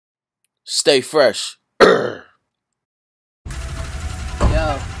Stay fresh. Yo,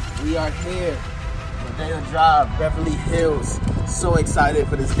 we are here. Rodeo Drive, Beverly Hills. So excited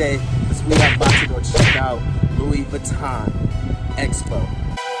for this day because we are about to go check out Louis Vuitton Expo.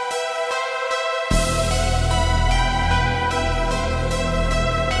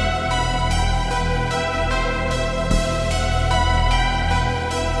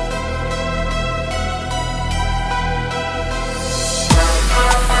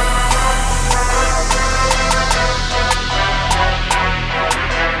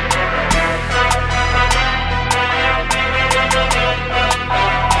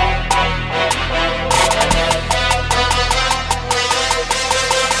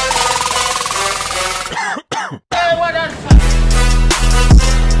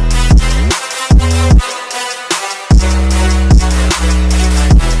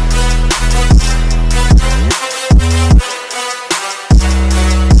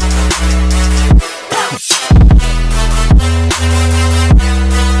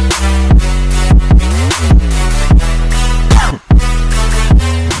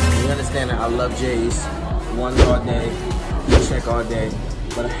 I love J's, ones all day, Heatchecks all day,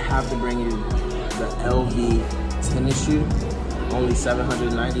 but I have to bring you the LV tennis shoe, only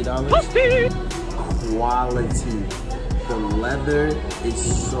 $790. Quality. The leather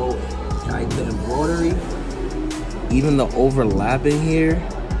is so tight. The embroidery, even the overlapping here,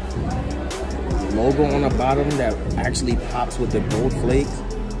 logo on the bottom that actually pops with the gold flakes.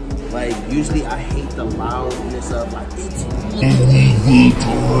 Like, usually I hate the loudness of like, it's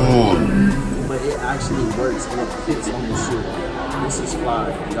but it actually works and it fits on the shoe. This is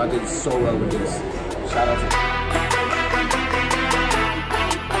fly. Y'all did so well with this. Shout out to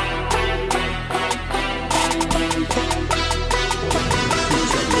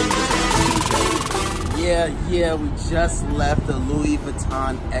Yeah, we just left the Louis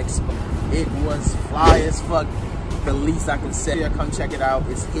Vuitton Expo. It was fly as fuck. The least I can say. Come check it out.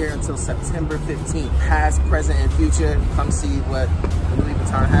 It's here until September 15th. Past, present, and future. Come see what Louis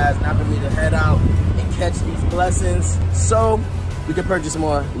Vuitton has. Now for me to head out and catch these blessings so we can purchase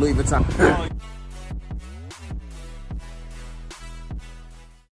more Louis Vuitton.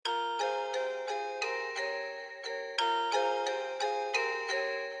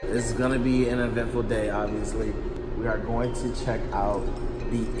 This is gonna be an eventful day, obviously. We are going to check out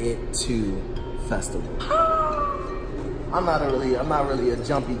the It Too Festival. I'm not really a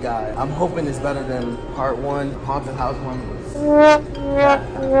jumpy guy. I'm hoping it's better than part one. Haunted House one was.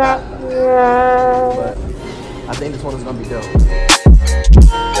 But I think this one is gonna be dope.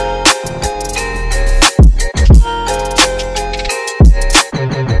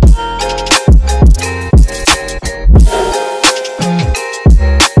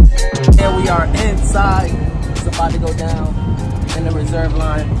 Here we are inside. It's about to go down in the reserve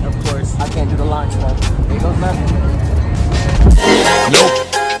line. Of course, I can't do the line stuff. There goes nothing. Nope,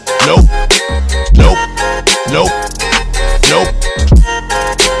 nope, nope, nope, nope.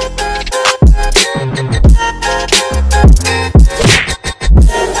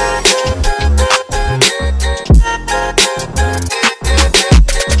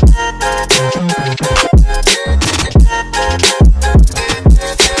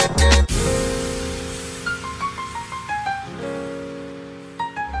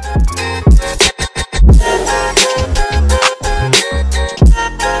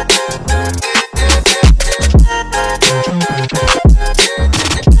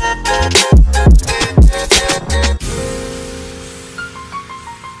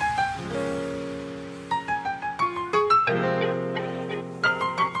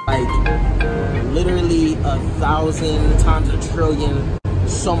 Like, literally 1,000 times a trillion,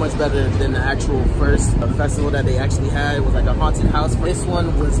 so much better than the actual first festival that they actually had. It was like a haunted house. This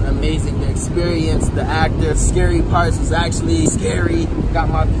one was amazing. The experience, the actors, scary parts was actually scary. Got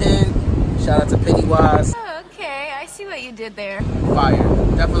my pin. Shout out to Pennywise. Okay, I see what you did there. Fire.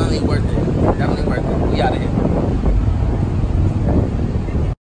 Definitely worth it. Definitely worth it. We out of here.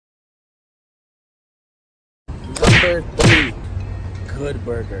 Number 3. Good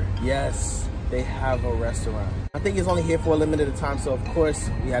Burger. Yes, they have a restaurant. I think it's only here for a limited time, so of course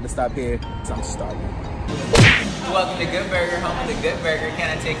we had to stop here. So I'm starving. Welcome to Good Burger, home of the Good Burger.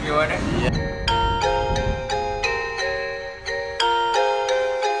 Can I take your order? Yeah.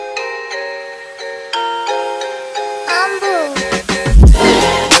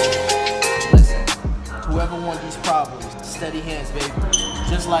 Listen, whoever wants these problems, steady hands, baby.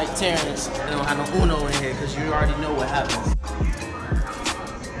 Just like Terrence, they don't have no Uno in here because you already know what happens.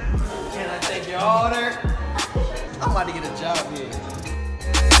 Can I take your order? I'm about to get a job here.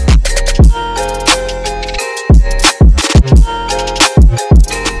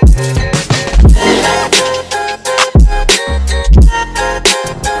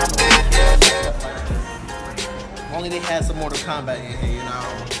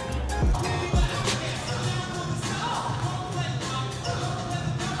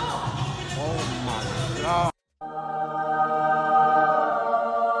 Oh my God.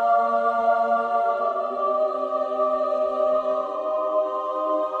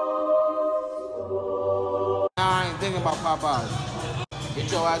 I ain't thinking about Popeyes.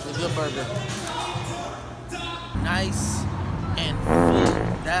 Get your ass a good burger. Nice and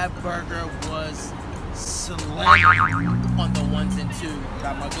full. That burger was slamming on the ones and two.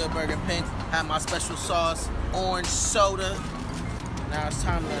 Got my good burger pink, had my special sauce, orange soda. Now it's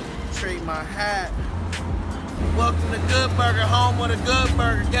time to trade my hat. Welcome to Good Burger, home with a good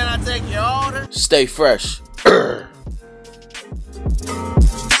burger. Can I take your order? Stay fresh.